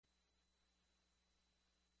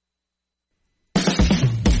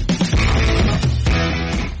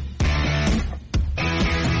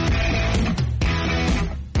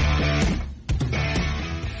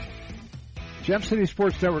Gem City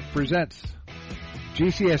Sports Network presents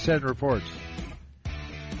GCSN Reports.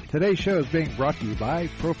 Today's show is being brought to you by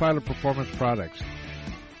Profiler Performance Products,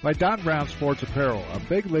 by Don Brown Sports Apparel, a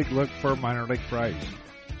big league look for minor league price,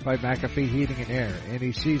 by McAfee Heating and Air,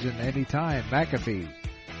 any season, anytime, McAfee,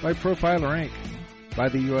 by Profiler Inc., by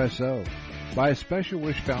the USO, by Special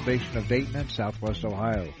Wish Foundation of Dayton and Southwest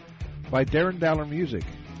Ohio, by Darren Dowler Music,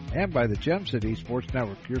 and by the Gem City Sports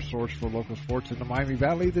Network, your source for local sports in the Miami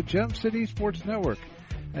Valley, the Gem City Sports Network.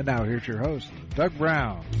 And now here's your host, Doug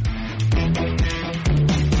Brown.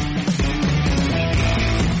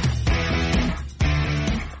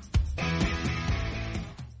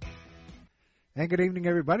 And good evening,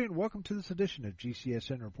 everybody, and welcome to this edition of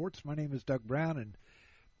GCSN Reports. My name is Doug Brown, and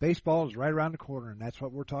baseball is right around the corner, and that's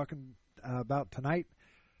what we're talking about tonight.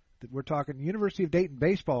 We're talking University of Dayton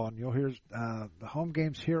baseball, and you'll hear the home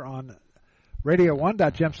games here on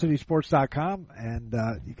radio1.gemcitysports.com, and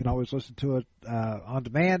you can always listen to it on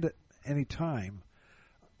demand anytime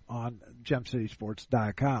on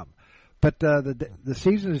gemcitysports.com. But the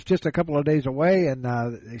season is just a couple of days away, and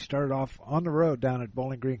they started off on the road down at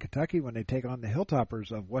Bowling Green, Kentucky, when they take on the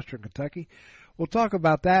Hilltoppers of Western Kentucky. We'll talk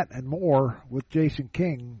about that and more with Jason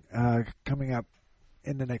King coming up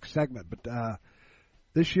in the next segment. But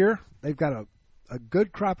this year, they've got a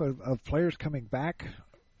good crop of players coming back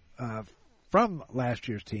from last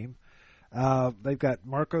year's team. They've got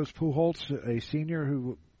Marcos Pujols, a senior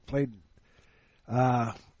who played.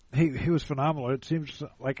 He was phenomenal. It seems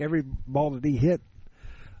like every ball that he hit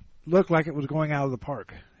looked like it was going out of the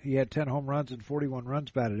park. He had 10 home runs and 41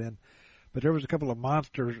 runs batted in. But there was a couple of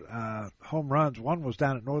monster home runs. One was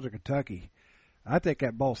down at Northern Kentucky. I think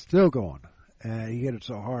that ball's still going. He hit it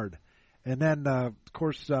so hard. And then, of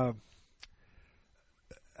course, out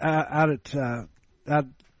at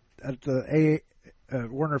the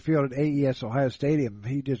Warner Field at AES Ohio Stadium,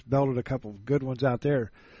 he just belted a couple of good ones out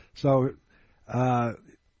there. So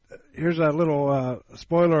here's a little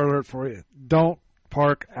spoiler alert for you: don't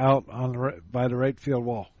park out on by the right field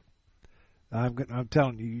wall. I'm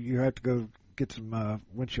telling you, you have to go get some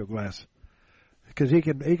windshield glass because he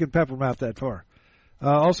can pepper them out that far.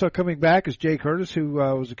 Also coming back is Jay Curtis, who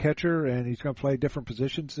was a catcher, and he's going to play different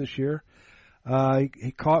positions this year.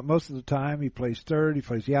 He caught most of the time. He plays third. He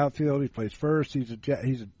plays the outfield. He plays first. He's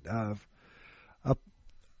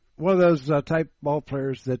one of those type ball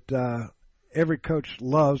players that every coach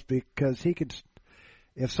loves because he can.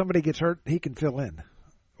 If somebody gets hurt, he can fill in,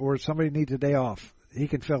 or if somebody needs a day off, he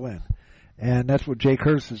can fill in, and that's what Jay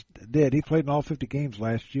Curtis did. He played in all 50 games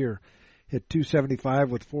last year. Hit .275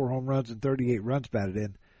 with 4 home runs and 38 runs batted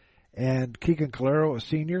in. And Keegan Calero, a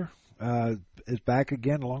senior, is back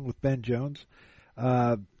again along with Ben Jones.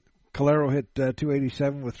 Calero hit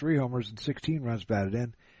 .287 with 3 homers and 16 runs batted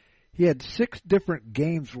in. He had 6 different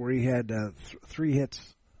games where he had 3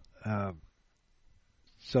 hits.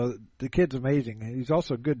 So the kid's amazing. He's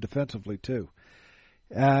also good defensively too.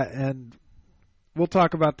 And we'll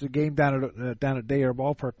talk about the game down at Day Air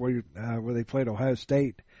Ballpark where they played Ohio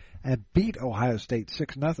State and beat Ohio State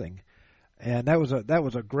 6-0, and that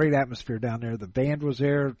was a great atmosphere down there. The band was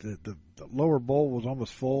there, the lower bowl was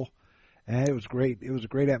almost full, and it was great. It was a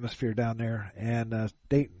great atmosphere down there. And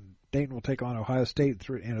Dayton will take on Ohio State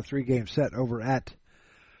in a 3-game set over at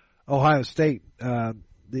Ohio State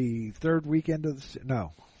the third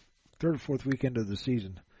or fourth weekend of the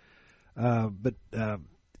season. But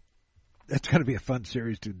it's going to be a fun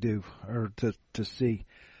series to do or to see.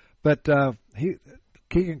 But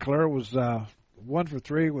Keegan Calero was 1 for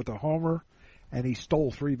 3 with a homer, and he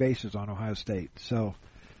stole 3 bases on Ohio State. So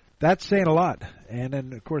that's saying a lot. And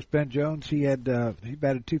then, of course, Ben Jones, he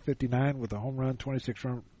batted .259 with a home run, 26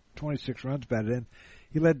 runs batted in.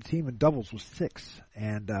 He led the team in doubles with 6.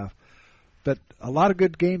 And but a lot of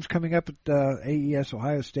good games coming up at AES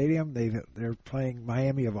Ohio Stadium. They're playing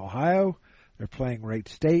Miami of Ohio. They're playing Wright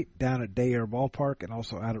State down at Day Air Ballpark and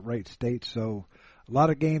also out at Wright State. So a lot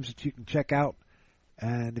of games that you can check out.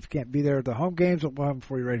 And if you can't be there at the home games, we'll have them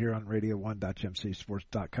for you right here on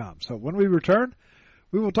radio1.gemcitysports.com. So when we return,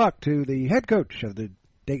 we will talk to the head coach of the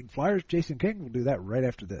Dayton Flyers, Jason King. We'll do that right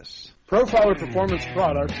after this. Profiler Performance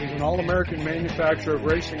Products is an all-American manufacturer of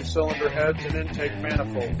racing cylinder heads and intake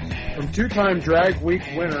manifolds. From 2-time Drag Week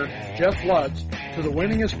winner Jeff Lutz to the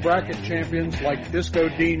winningest bracket champions like Disco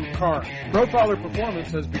Dean Carnes, Profiler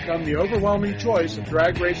Performance has become the overwhelming choice of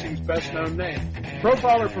drag racing's best-known name.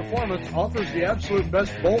 Profiler Performance offers the absolute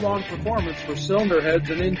best bolt-on performance for cylinder heads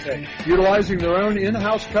and intake, utilizing their own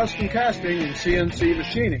in-house custom casting and CNC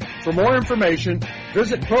machining. For more information,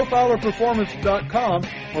 visit profilerperformance.com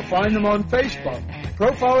or find them on Facebook.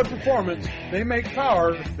 Profiler Performance, they make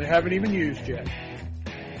power they haven't even used yet.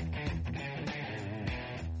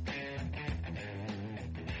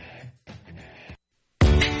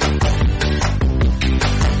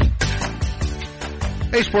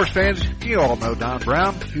 Hey, sports fans, you all know Don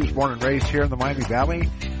Brown. He was born and raised here in the Miami Valley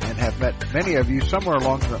and have met many of you somewhere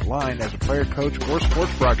along that line as a player, coach, or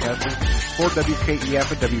sports broadcaster for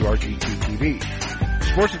WKEF and WRGT-TV.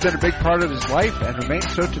 Sports has been a big part of his life and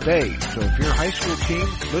remains so today. So if your high school team,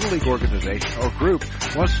 little league organization, or group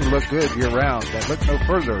wants to look good year-round, then look no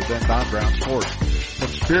further than Don Brown Sports. From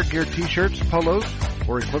Spirit Gear t-shirts, polos,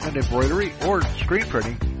 or equipment embroidery, or screen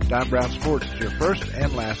printing, Don Brown Sports is your first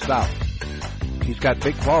and last stop. He's got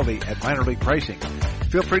big quality at minor league pricing.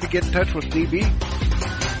 Feel free to get in touch with DB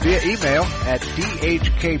via email at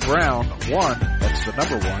dhkbrown1, that's the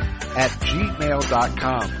number 1, at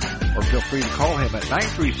gmail.com. Or feel free to call him at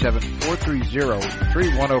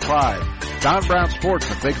 937-430-3105. Don Brown Sports,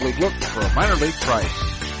 a big league look for a minor league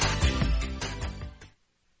price.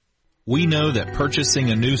 We know that purchasing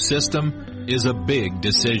a new system is a big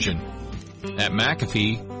decision. At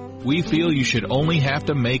McAfee, we feel you should only have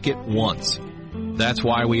to make it once. That's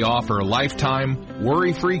why we offer lifetime,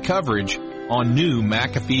 worry-free coverage on new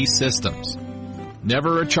McAfee systems.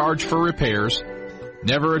 Never a charge for repairs,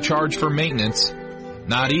 never a charge for maintenance,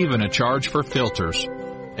 not even a charge for filters.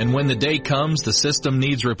 And when the day comes the system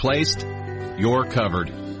needs replaced, you're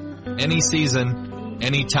covered. Any season,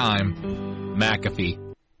 any time, McAfee.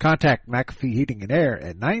 Contact McAfee Heating and Air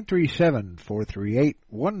at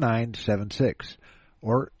 937-438-1976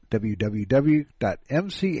 or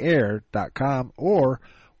www.mcair.com or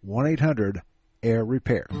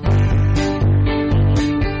 1-800-AIR-REPAIR.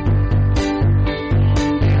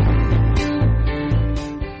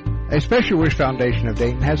 A Special Wish Foundation of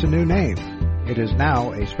Dayton has a new name. It is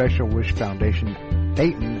now a Special Wish Foundation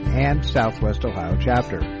Dayton and Southwest Ohio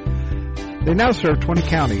chapter. They now serve 20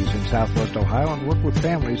 counties in Southwest Ohio and work with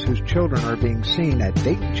families whose children are being seen at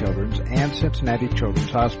Dayton Children's and Cincinnati Children's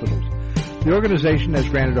Hospitals. The organization has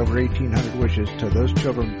granted over 1,800 wishes to those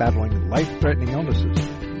children battling life-threatening illnesses.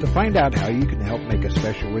 To find out how you can help make a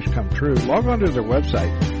special wish come true, log on to their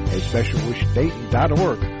website,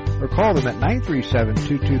 aspecialwishdayton.org, or call them at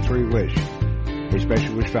 937-223-WISH. A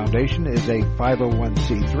Special Wish Foundation is a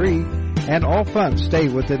 501c3, and all funds stay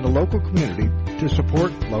within the local community to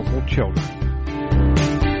support local children.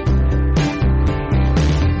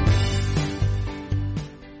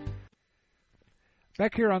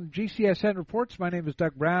 Back here on GCSN Reports, my name is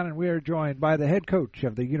Doug Brown, and we are joined by the head coach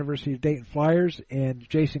of the University of Dayton Flyers, and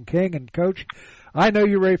Jason King. And, Coach, I know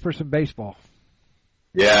you're ready for some baseball.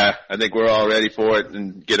 Yeah, I think we're all ready for it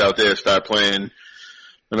and get out there and start playing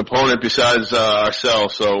an opponent besides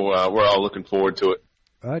ourselves, so we're all looking forward to it.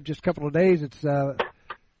 Just a couple of days. It's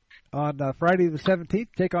on Friday the 17th,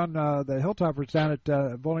 take on the Hilltoppers down at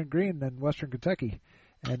Bowling Green in Western Kentucky.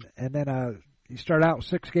 And then you start out with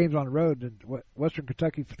 6 games on the road, and Western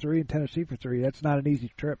Kentucky for 3 and Tennessee for 3. That's not an easy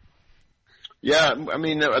trip. Yeah, I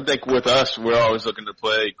mean, I think with us, we're always looking to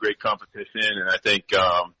play great competition, and I think,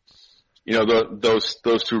 those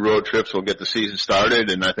 2 road trips will get the season started,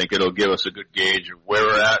 and I think it'll give us a good gauge of where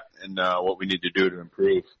we're at and what we need to do to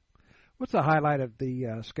improve. What's the highlight of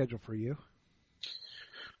the schedule for you?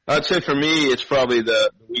 I'd say for me, it's probably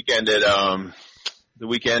the weekend at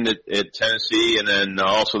Tennessee, and then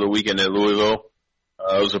also the weekend at Louisville.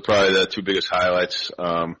 Those are probably the 2 biggest highlights.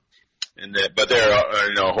 But there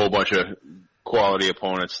are a whole bunch of quality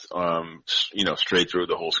opponents, straight through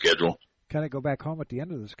the whole schedule. Kind of go back home at the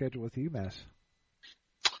end of the schedule with UMass.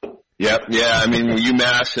 Yep, yeah. I mean,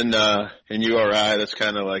 UMass and URI, that's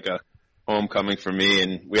kind of like a homecoming for me,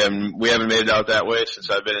 and we haven't made it out that way since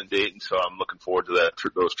I've been in Dayton, so I'm looking forward to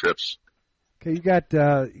those trips. Okay, you got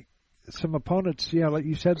some opponents, like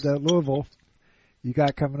you said, Louisville, you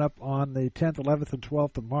got coming up on the 10th, 11th, and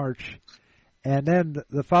 12th of March. And then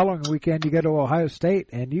the following weekend, you go to Ohio State,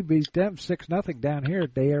 and you beat them 6-0 down here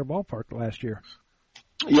at Day Air Ballpark last year.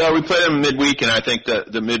 Yeah, we play them midweek, and I think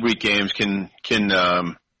that the midweek games can be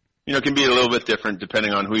a little bit different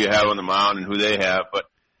depending on who you have on the mound and who they have. But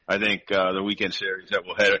I think the weekend series that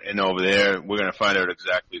we'll head in over there, we're going to find out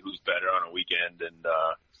exactly who's better on a weekend, and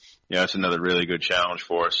it's another really good challenge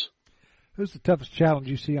for us. Who's the toughest challenge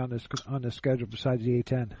you see on this schedule besides the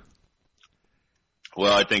A-10?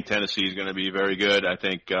 Well, I think Tennessee is going to be very good. I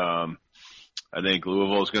think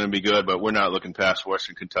Louisville is going to be good, but we're not looking past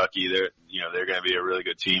Western Kentucky. They're going to be a really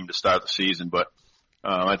good team to start the season. But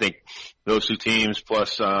I think those 2 teams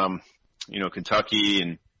plus Kentucky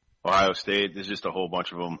and Ohio State, there's just a whole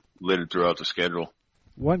bunch of them littered throughout the schedule.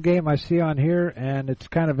 One game I see on here, and it's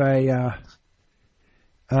kind of a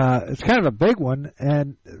big one,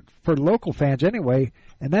 and for local fans anyway,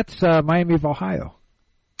 and that's Miami of Ohio.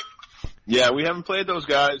 Yeah, we haven't played those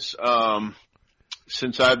guys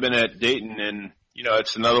since I've been at Dayton, and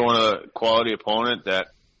it's another one of the quality opponent that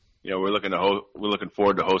we're looking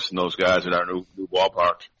forward to hosting those guys at our new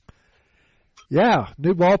ballpark. Yeah,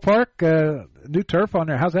 new ballpark, new turf on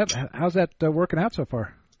there. How's that working out so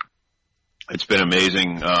far? It's been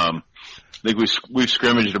amazing. I think we've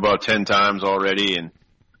scrimmaged about 10 times already, and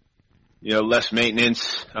less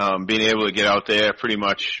maintenance, being able to get out there pretty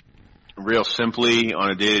much real simply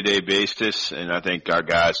on a day-to-day basis, and I think our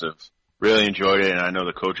guys have really enjoyed it, and I know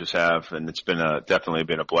the coaches have, and it's been definitely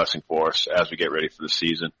been a blessing for us as we get ready for the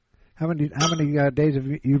season. How many days have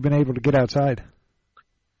you been able to get outside?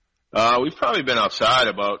 We've probably been outside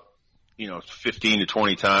about 15 to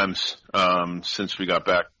 20 times since we got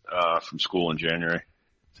back from school in January.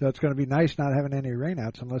 So it's going to be nice not having any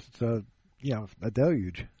rainouts unless it's a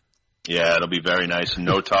deluge. Yeah, it'll be very nice and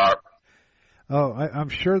no tarp. Oh, I'm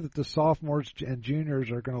sure that the sophomores and juniors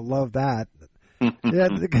are going to love that. Yeah,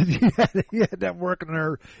 because you had them working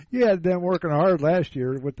hard last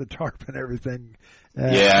year with the tarp and everything.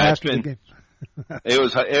 It's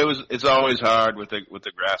always hard with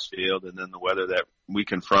the grass field and then the weather that we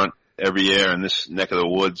confront every year in this neck of the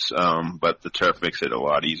woods. But the turf makes it a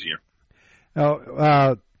lot easier.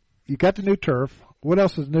 Now, you got the new turf. What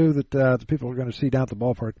else is new that the people are going to see down at the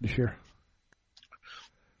ballpark this year?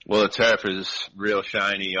 Well, the turf is real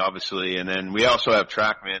shiny, obviously, and then we also have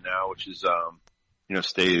TrackMan now, which is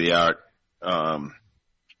state of the art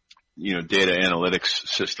data analytics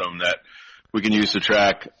system that we can use to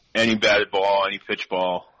track any batted ball, any pitch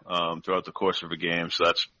ball throughout the course of a game. So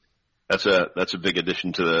that's a big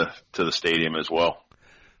addition to the stadium as well.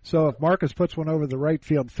 So if Marcus puts one over the right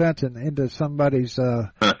field fence and into somebody's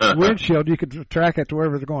windshield, you could track it to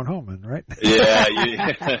wherever they're going home in, right? Yeah.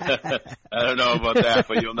 I don't know about that,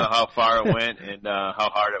 but you'll know how far it went and how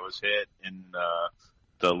hard it was hit and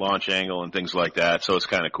the launch angle and things like that. So it's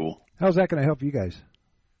kind of cool. How's that going to help you guys?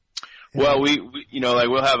 Well, we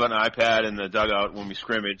we'll have an iPad in the dugout when we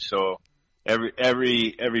scrimmage. So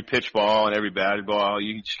every pitch ball and every batted ball,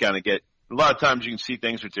 you just kind of get. A lot of times you can see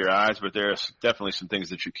things with your eyes, but there's definitely some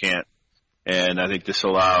things that you can't. And I think this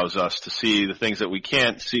allows us to see the things that we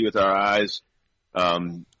can't see with our eyes,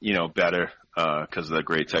 better because of the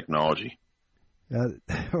great technology.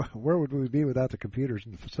 Where would we be without the computers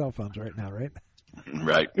and the cell phones right now, right?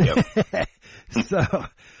 Right. Yep. So,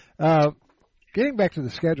 getting back to the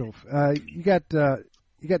schedule, you got 2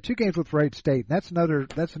 games with Wright State. That's another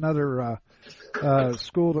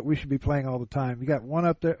school that we should be playing all the time. You got one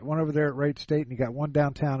over there at Wright State, and you got one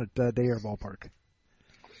downtown at Day Air Ballpark.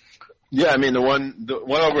 Yeah, I mean the one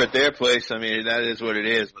over at their place. I mean that is what it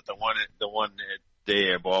is. But the one at Day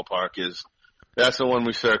Air Ballpark that's the one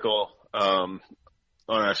we circle on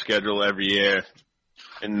our schedule every year.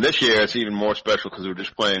 And this year it's even more special because we're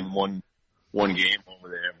just playing one game over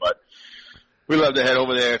there. But we love to head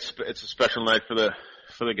over there. It's a special night for the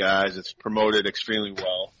guys. It's promoted extremely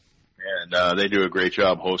well. And they do a great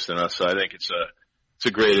job hosting us. So I think it's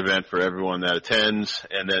a great event for everyone that attends,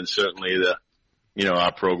 and then certainly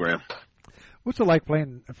our program. What's it like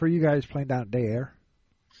for you guys playing down at Day Air?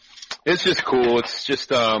 It's just cool. It's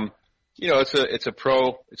just it's a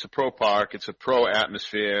pro park. It's a pro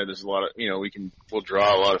atmosphere. There's a lot of we'll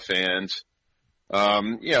draw a lot of fans.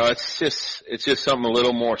 It's just something a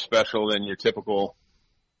little more special than your typical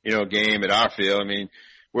game at our field. I mean,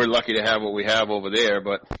 we're lucky to have what we have over there,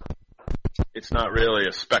 but it's not really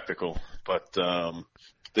a spectacle, but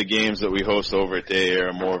the games that we host over at Day Air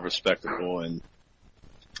are more of a spectacle, and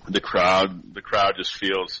the crowd just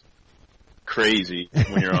feels crazy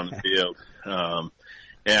when you're on the field.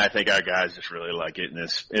 And I think our guys just really like it, and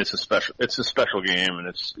it's a special game, and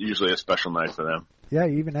it's usually a special night for them. Yeah,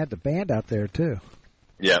 you even had the band out there too.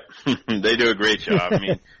 Yeah, they do a great job. I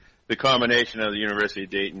mean, the combination of the University of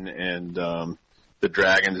Dayton and the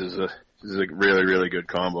Dragons is a really, really good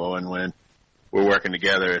combo, and when we're working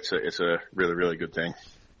together, it's a really, really good thing.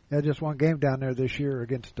 Yeah, just one game down there this year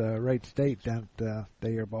against Wright State down at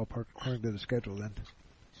Day Air Ballpark, according to the schedule then.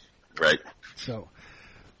 Right. So,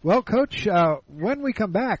 well, Coach, when we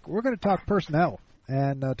come back, we're going to talk personnel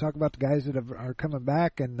and talk about the guys that are coming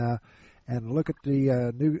back and look at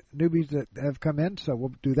the newbies that have come in. So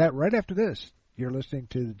we'll do that right after this. You're listening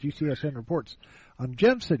to the GCSN Reports on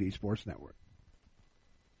Gem City Sports Network.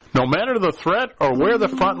 No matter the threat or where the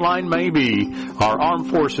front line may be, our armed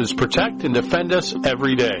forces protect and defend us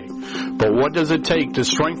every day. But what does it take to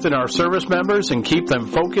strengthen our service members and keep them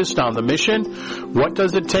focused on the mission? What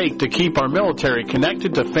does it take to keep our military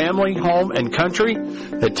connected to family, home, and country?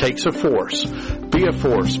 It takes a force. Be a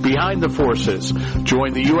force behind the forces.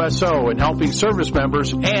 Join the USO in helping service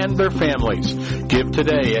members and their families. Give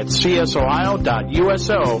today at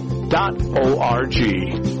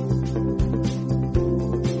csohio.uso.org.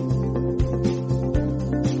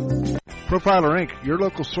 Profiler Inc., your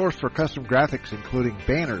local source for custom graphics including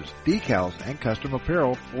banners, decals, and custom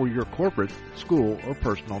apparel for your corporate, school, or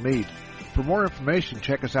personal needs. For more information,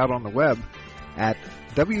 check us out on the web at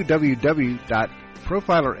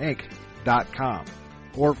www.profilerinc.com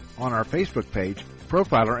or on our Facebook page,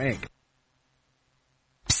 Profiler Inc.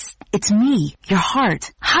 It's me, your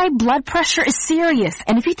heart. High blood pressure is serious,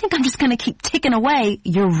 and if you think I'm just gonna keep ticking away,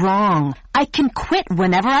 you're wrong. I can quit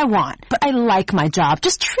whenever I want, but I like my job.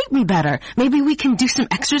 Just treat me better. Maybe we can do some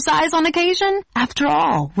exercise on occasion? After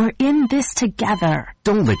all, we're in this together.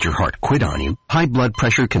 Don't let your heart quit on you. High blood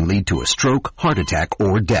pressure can lead to a stroke, heart attack,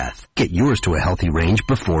 or death. Get yours to a healthy range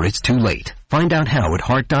before it's too late. Find out how at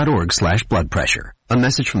heart.org/blood pressure. A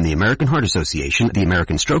message from the American Heart Association, the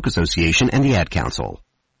American Stroke Association, and the Ad Council.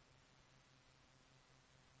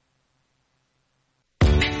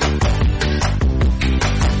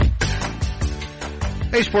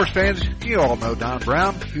 Hey sports fans, you all know Don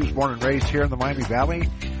Brown. He was born and raised here in the Miami Valley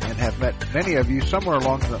and have met many of you somewhere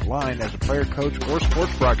along that line as a player, coach, or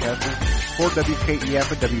sports broadcaster for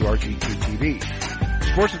WKEF and WRGT-TV.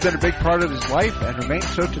 Sports has been a big part of his life and remains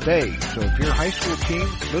so today. So if your high school team,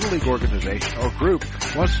 little league organization, or group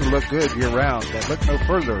wants to look good year-round, then look no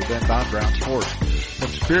further than Don Brown Sports. From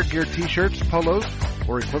spirit gear t-shirts, polos,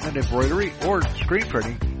 or equipment embroidery, or screen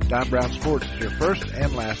printing, Don Brown Sports is your first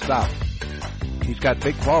and last stop. He's got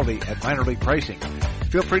big quality at minor league pricing.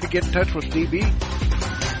 Feel free to get in touch with DB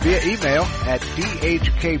via email at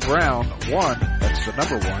dhkbrown1, that's the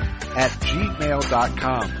number 1, at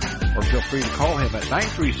gmail.com. Or feel free to call him at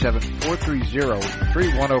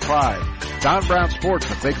 937-430-3105. Don Brown Sports,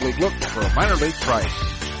 a big league look for a minor league price.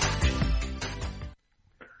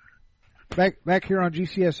 Back here on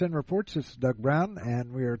GCSN Reports, this is Doug Brown,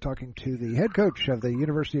 and we are talking to the head coach of the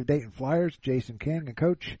University of Dayton Flyers, Jason King. And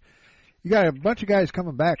Coach, you got a bunch of guys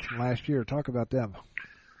coming back from last year. Talk about them.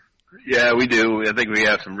 Yeah, we do. I think we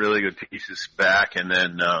have some really good pieces back, and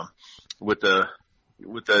then with the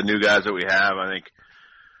new guys that we have, I think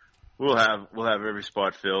we'll have every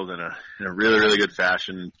spot filled in a really, really good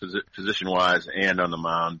fashion, position wise and on the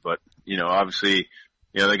mound. But obviously,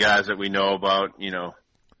 the guys that we know about,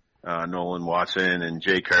 Nolan Watson and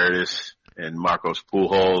Jay Curtis and Marcos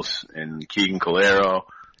Pujols and Keegan Calero,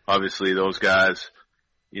 obviously those guys,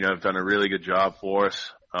 have done a really good job for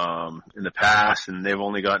us in the past, and they've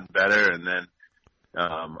only gotten better. And then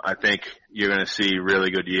I think you're going to see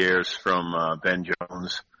really good years from Ben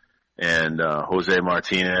Jones and Jose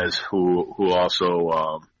Martinez, who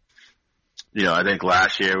also, I think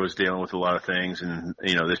last year was dealing with a lot of things, and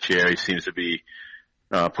this year he seems to be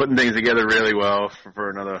putting things together really well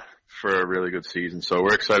for a really good season. So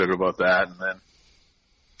we're excited about that. And then,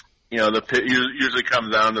 usually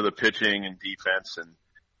comes down to the pitching and defense, and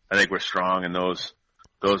I think we're strong in those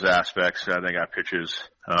aspects. I think our pitching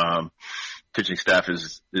staff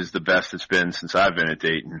is the best it's been since I've been at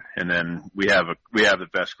Dayton. And then we have the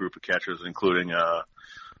best group of catchers, including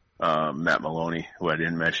Matt Maloney, who I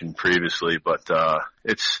didn't mention previously. But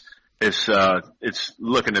it's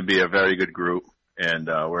looking to be a very good group, and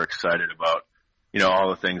we're excited about all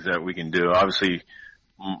the things that we can do. Obviously,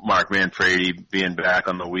 Mark Manfredi being back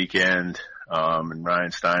on the weekend, and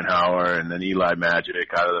Ryan Steinhauer, and then Eli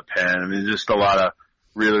Magic out of the pen. I mean, just a lot of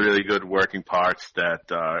really, really good working parts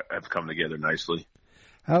that have come together nicely.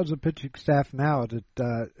 How's the pitching staff now?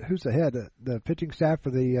 Who's the head? The pitching staff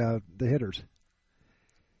or the hitters?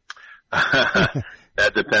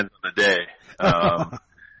 That depends on the day.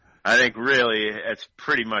 I think really it's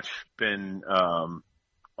pretty much been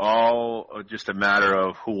all just a matter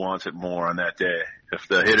of who wants it more on that day. If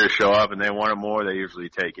the hitters show up and they want it more, they usually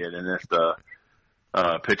take it. And if the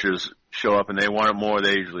pitchers show up and they want it more,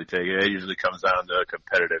 they usually take it. It usually comes down to a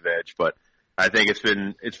competitive edge. But I think it's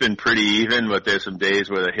been pretty even, but there's some days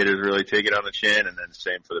where the hitters really take it on the chin, and then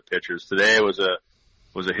same for the pitchers. Today was a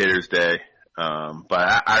hitter's day.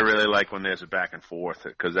 But I really like when there's a back and forth,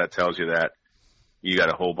 because that tells you that you got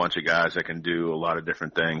a whole bunch of guys that can do a lot of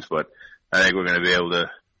different things. But I think we're going to be able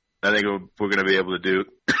to do,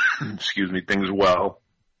 things well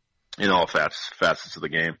in all facets of the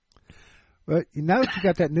game. Well, now that you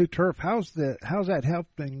got that new turf, how's that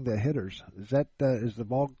helping the hitters? Is the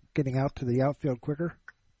ball getting out to the outfield quicker?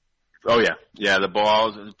 Oh yeah. The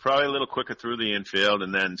ball is probably a little quicker through the infield,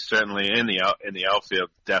 and then certainly in the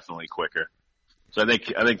outfield, definitely quicker. So I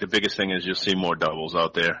think the biggest thing is you'll see more doubles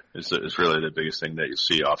out there. Is really the biggest thing that you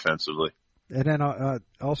see offensively. And then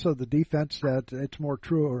also the defense, it's more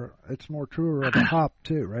truer of a hop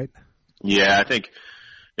too, right? Yeah, I think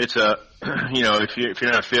it's if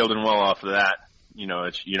you're not fielding well off of that, you're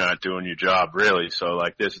not doing your job really. So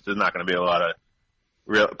like there's not going to be a lot of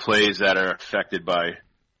real plays that are affected by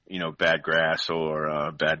bad grass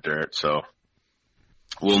or bad dirt. So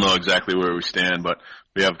we'll know exactly where we stand, but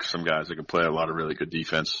we have some guys that can play a lot of really good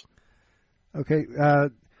defense. Okay.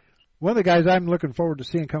 One of the guys I'm looking forward to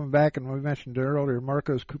seeing coming back, and we mentioned it earlier,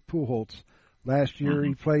 Marcos Pujols. Last year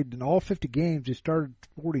he played in all 50 games. He started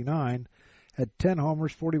 49, had 10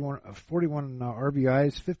 homers, 41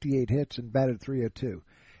 RBIs, 58 hits, and batted .302.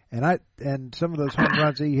 And some of those home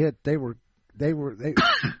runs he hit, they would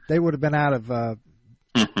have been out of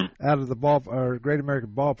the ball or Great American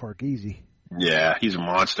Ballpark easy. Yeah, he's a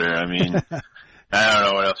monster. I mean, I don't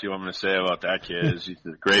know what else you want me to say about that kid. He's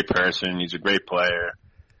a great person. He's a great player.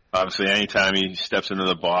 Obviously, anytime he steps into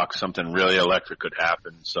the box, something really electric could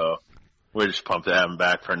happen. So we're just pumped to have him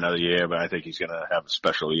back for another year, but I think he's going to have a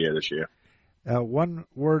special year this year. One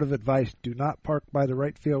word of advice: do not park by the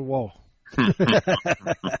right field wall.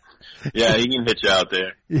 Yeah, he can hit you out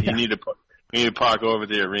there. Yeah. You need to park over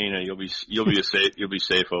the arena. You'll be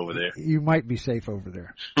safe over there. You might be safe over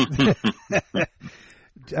there.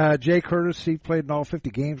 Jay Curtis, he played in all 50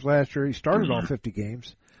 games last year. He started all 50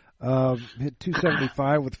 games. Hit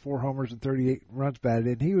 .275 with 4 homers and 38 runs batted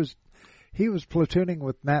in. He was platooning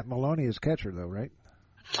with Matt Maloney as catcher, though, right?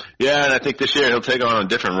 Yeah, and I think this year he'll take on a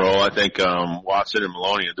different role. I think Watson and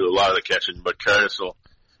Maloney will do a lot of the catching, but Curtis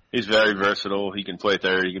he's very versatile. He can play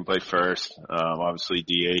third, he can play first, obviously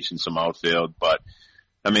DH and some outfield. But,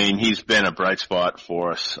 I mean, he's been a bright spot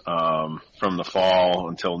for us from the fall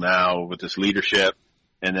until now with his leadership.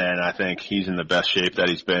 And then I think he's in the best shape that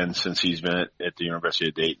he's been since he's been at the University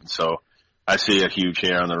of Dayton. So I see a huge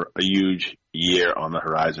year on the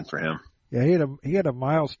horizon for him. Yeah, he had a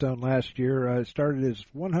milestone last year. Started his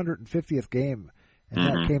 150th game, and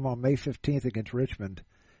that came on May 15th against Richmond.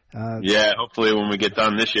 Yeah, hopefully when we get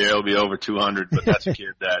done this year, he'll be over 200. But that's a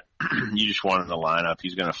kid that you just want in the lineup.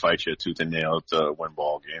 He's going to fight you tooth and nail to win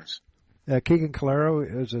ball games. Keegan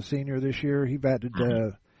Calero is a senior this year. He batted.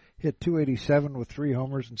 Hit .287 with 3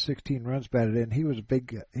 homers and 16 runs batted in. He was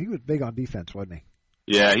big on defense, wasn't he?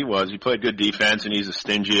 Yeah, he was. He played good defense, and he's a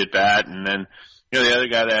stingy at bat. And then, the other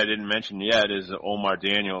guy that I didn't mention yet is Omar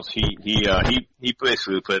Daniels. He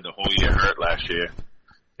basically played the whole year hurt last year,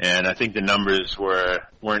 and I think the numbers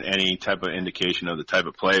weren't any type of indication of the type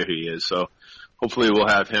of player he is. So hopefully we'll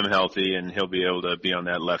have him healthy, and he'll be able to be on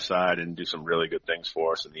that left side and do some really good things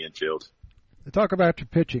for us in the infield. Talk about your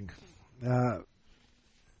pitching.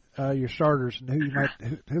 Your starters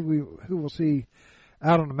and who we'll see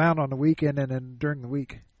out on the mound on the weekend and then during the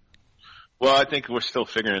week. Well, I think we're still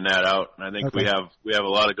figuring that out, and I think we have a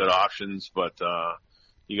lot of good options. But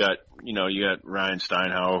you got Ryan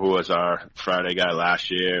Steinhauer, who was our Friday guy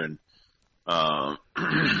last year, and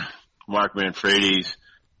Mark Manfredi's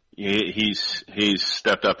he's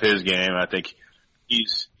stepped up his game. I think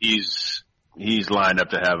he's lined up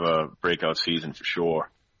to have a breakout season for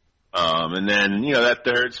sure. And then, that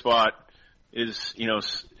third spot is,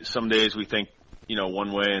 some days we think,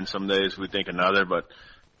 one way and some days we think another, but,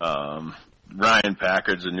 Ryan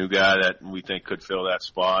Packard's a new guy that we think could fill that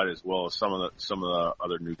spot as well as some of the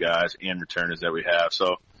other new guys and returners that we have.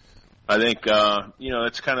 So I think,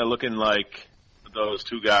 it's kind of looking like those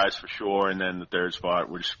 2 guys for sure. And then the third spot,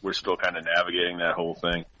 we're still kind of navigating that whole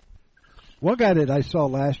thing. One guy that I saw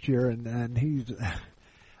last year and he's,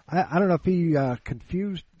 I don't know if he,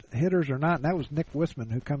 confused hitters or not, and that was Nick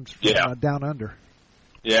Wisman, who comes from down under.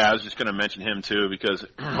 Yeah, I was just going to mention him too because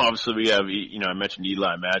obviously we have, I mentioned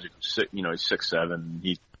Eli Magic. He's 6'7".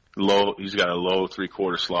 He's got a low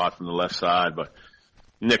 3/4 slot from the left side, but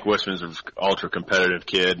Nick Wisman's an ultra competitive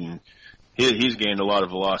kid, and he's gained a lot of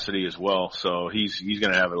velocity as well. So he's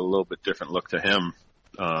going to have a little bit different look to him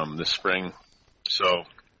this spring. So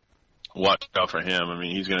watch out for him. I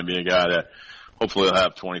mean, he's going to be a guy that hopefully he'll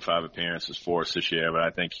have 25 appearances for us this year, but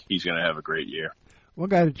I think he's going to have a great year. One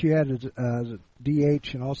guy that you had as a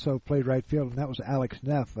DH and also played right field, and that was Alex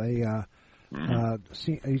Neff. He's now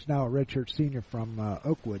a redshirt senior from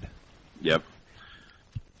Oakwood. Yep.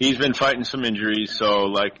 He's been fighting some injuries,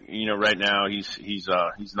 so right now he's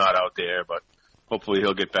not out there, but hopefully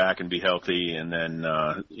he'll get back and be healthy, and then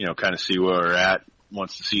kind of see where we're at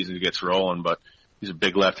once the season gets rolling. But he's a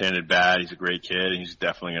big left-handed bat. He's a great kid, and he's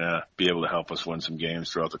definitely going to be able to help us win some games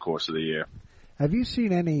throughout the course of the year. Have you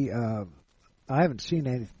seen any I haven't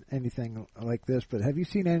seen anything like this, but have you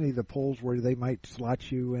seen any of the polls where they might slot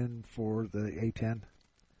you in for the A10?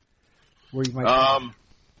 Where you might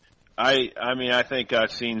I think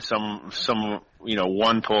I've seen some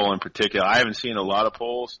one poll in particular. I haven't seen a lot of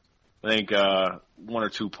polls. I think 1 or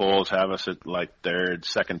 2 polls have us at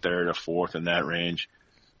second, third, or fourth in that range.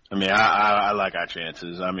 I mean, I like our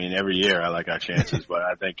chances. I mean, every year I like our chances, but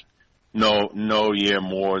I think no year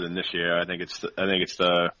more than this year. I think it's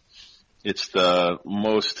the it's the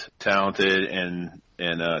most talented and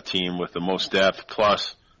team with the most depth.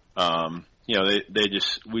 Plus, we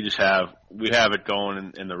have it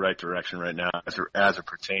going in the right direction right now as it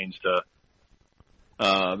pertains to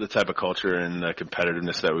the type of culture and the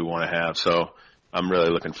competitiveness that we want to have. So I'm really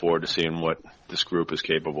looking forward to seeing what this group is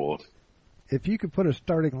capable of. If you could put a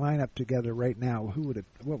starting lineup together right now,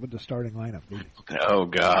 what would the starting lineup be? Oh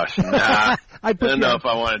gosh, nah. I don't know if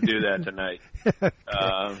I want to do that tonight.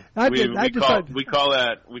 We call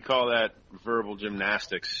that verbal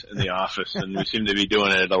gymnastics in the office, and we seem to be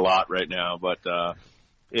doing it a lot right now. But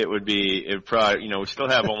it would probably, we still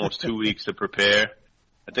have almost 2 weeks to prepare.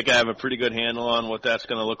 I think I have a pretty good handle on what that's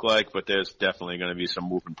going to look like, but there's definitely going to be some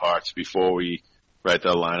moving parts before we write the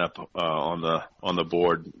lineup on the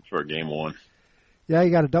board for game one. Yeah,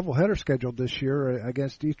 you got a doubleheader scheduled this year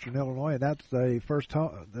against Eastern Illinois. That's the first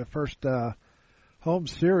home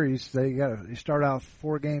series. They start out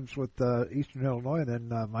 4 games with Eastern Illinois, and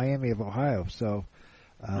then Miami of Ohio. So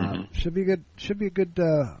should be good. Should be a good,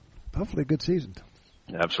 hopefully a good season.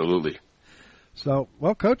 Absolutely. So,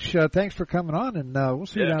 well, Coach, thanks for coming on, and we'll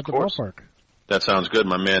see you down at the ballpark. That sounds good,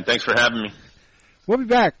 my man. Thanks for having me. We'll be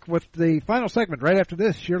back with the final segment right after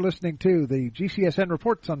this. You're listening to the GCSN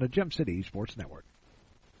Reports on the Gem City Sports Network.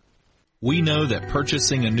 We know that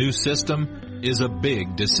purchasing a new system is a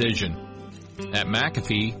big decision. At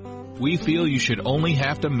McAfee, we feel you should only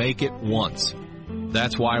have to make it once.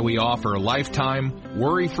 That's why we offer lifetime,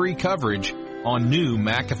 worry-free coverage on new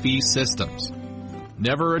McAfee systems.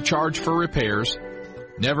 Never a charge for repairs,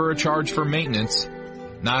 never a charge for maintenance,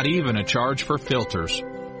 not even a charge for filters.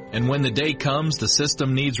 And when the day comes the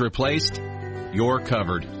system needs replaced, you're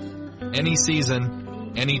covered. Any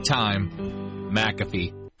season, any time,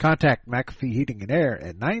 McAfee. Contact McAfee Heating and Air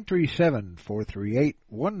at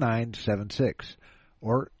 937-438-1976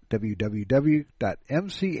 or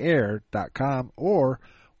www.mcair.com or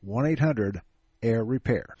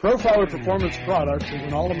 1-800-AIR-REPAIR. Profiler Performance Products is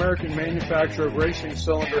an all-American manufacturer of racing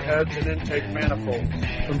cylinder heads and intake manifolds.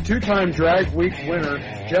 From two-time Drag Week winner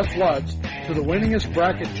Jeff Lutz to the winningest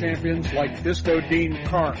bracket champions like Disco Dean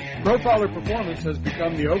Carnes, Profiler Performance has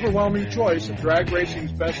become the overwhelming choice of drag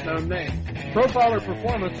racing's best-known name. Profiler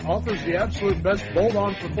Performance offers the absolute best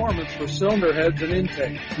bolt-on performance for cylinder heads and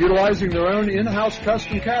intake, utilizing their own in-house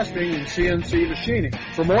custom casting and CNC machining.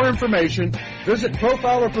 For more information, visit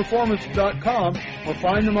ProfilerPerformance.com or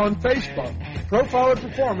find them on Facebook. Profiler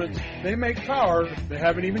Performance, they make power they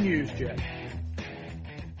haven't even used yet.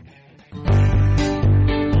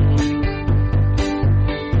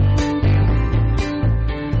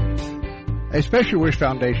 A Special Wish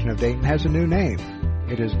Foundation of Dayton has a new name.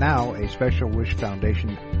 It is now a Special Wish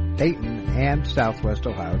Foundation Dayton and Southwest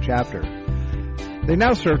Ohio chapter. They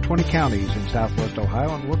now serve 20 counties in Southwest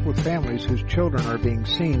Ohio and work with families whose children are being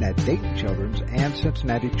seen at Dayton Children's and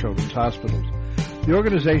Cincinnati Children's Hospitals. The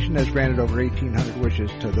organization has granted over 1,800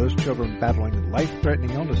 wishes to those children battling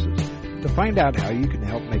life-threatening illnesses. To find out how you can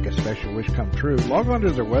help make a special wish come true, log on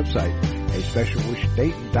to their website,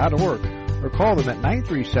 aspecialwishdayton.org, or call them at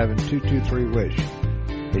 937-223-WISH.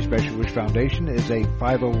 A Special Wish Foundation is a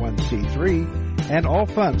 501c3, and all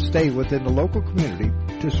funds stay within the local community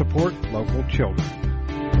to support local children.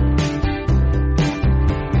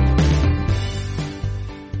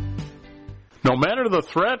 No matter the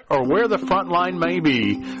threat or where the front line may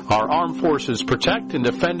be, our armed forces protect and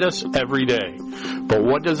defend us every day. But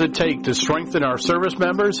what does it take to strengthen our service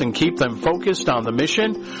members and keep them focused on the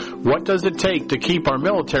mission? What does it take to keep our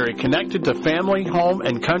military connected to family, home,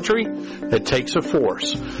 and country? It takes a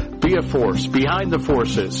force. Be a force behind the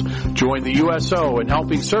forces. Join the USO in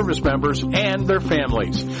helping service members and their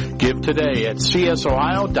families. Give today at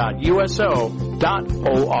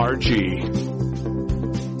csohio.uso.org.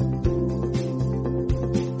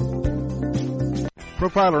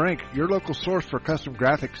 Profiler Inc., your local source for custom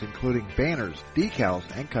graphics including banners, decals,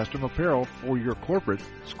 and custom apparel for your corporate,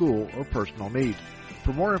 school, or personal needs.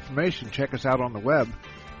 For more information, check us out on the web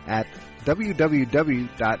at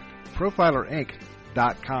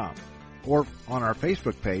www.profilerinc.com or on our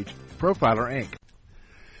Facebook page, Profiler Inc.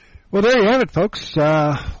 Well, there you have it, folks.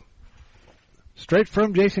 Straight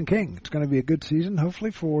from Jason King. It's going to be a good season, hopefully,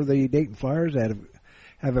 for the Dayton Flyers that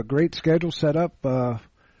have a great schedule set up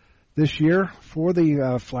this year for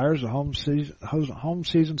the Flyers. The home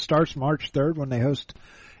season starts March 3rd when they host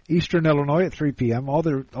Eastern Illinois at 3 p.m. All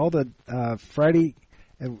the Friday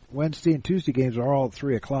and Wednesday and Tuesday games are all at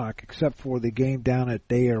 3 o'clock, except for the game down at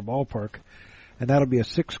Day Air Ballpark, and that'll be a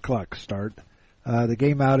 6 o'clock start. The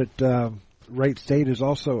game out at Wright State is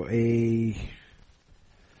also a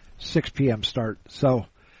 6 p.m. start. So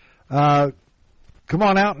come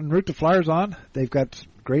on out and root the Flyers on. They've got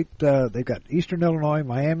great. They've got Eastern Illinois,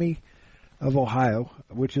 Miami of Ohio,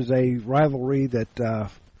 which is a rivalry that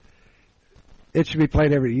it should be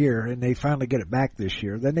played every year, and they finally get it back this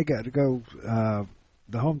year. Then they got to go.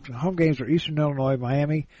 The home games are Eastern Illinois,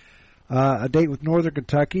 Miami, a date with Northern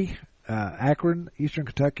Kentucky, Akron, Eastern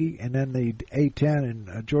Kentucky, and then the A-10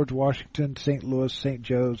 in George Washington, St. Louis, St.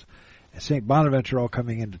 Joe's, and St. Bonaventure all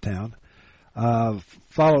coming into town.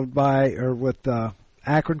 Followed by, or with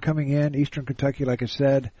Akron coming in, Eastern Kentucky, like I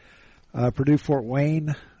said, Purdue, Fort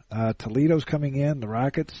Wayne, Toledo's coming in, the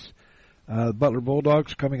Rockets, Butler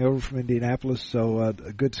Bulldogs coming over from Indianapolis. So a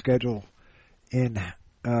good schedule in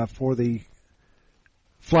for the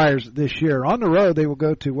Flyers this year. On the road, they will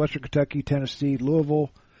go to Western Kentucky, Tennessee,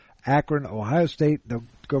 Louisville, Akron, Ohio State. They'll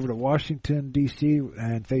go over to Washington, D.C.,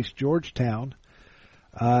 and face Georgetown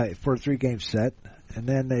for a 3-game set. And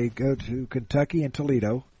then they go to Kentucky and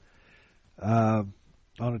Toledo on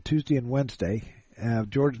a Tuesday and Wednesday.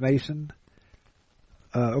 George Mason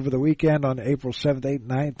over the weekend on April 7th, 8th,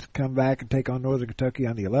 9th, come back and take on Northern Kentucky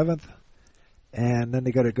on the 11th. And then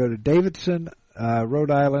they got to go to Davidson,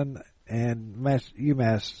 Rhode Island, and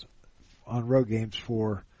UMass on road games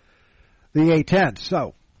for the A-10.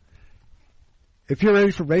 So, if you're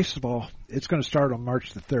ready for baseball, it's going to start on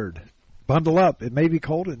March the 3rd. Bundle up. It may be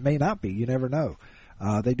cold. It may not be. You never know.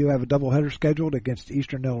 They do have a doubleheader scheduled against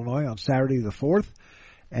Eastern Illinois on Saturday the 4th,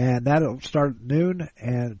 and that'll start at noon,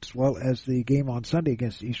 as well as the game on Sunday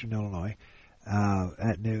against Eastern Illinois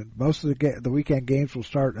at noon. Most of the weekend games will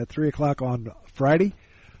start at 3 o'clock on Friday,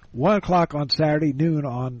 1 o'clock on Saturday, noon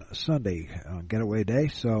on Sunday on Getaway Day.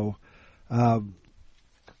 So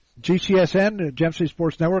GCSN, Gem City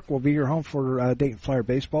Sports Network, will be your home for Dayton Flyer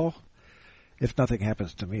baseball, if nothing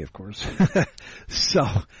happens to me, of course.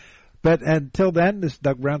 But until then, this is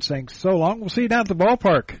Doug Brown saying so long. We'll see you down at the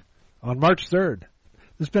ballpark on March 3rd.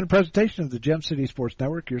 This has been a presentation of the Gem City Sports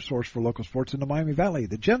Network, your source for local sports in the Miami Valley,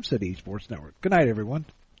 the Gem City Sports Network. Good night, everyone.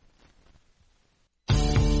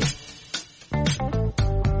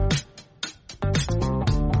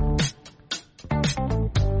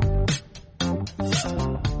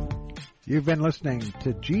 You've been listening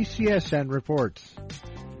to GCSN Reports.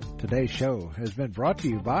 Today's show has been brought to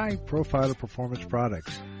you by Profiler Performance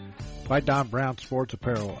Products, by Don Brown Sports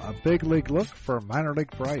Apparel, a big league look for a minor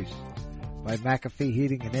league price, by McAfee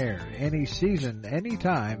Heating and Air, any season,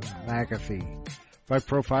 anytime, McAfee, by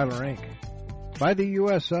Profiler Inc., by the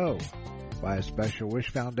USO, by a Special Wish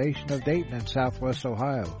Foundation of Dayton and Southwest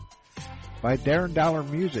Ohio, by Darren Dollar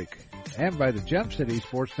Music, and by the Gem City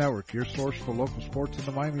Sports Network, your source for local sports in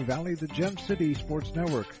the Miami Valley, the Gem City Sports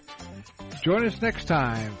Network. Join us next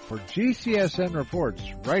time for GCSN Reports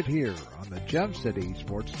right here on the Gem City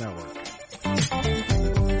Sports Network.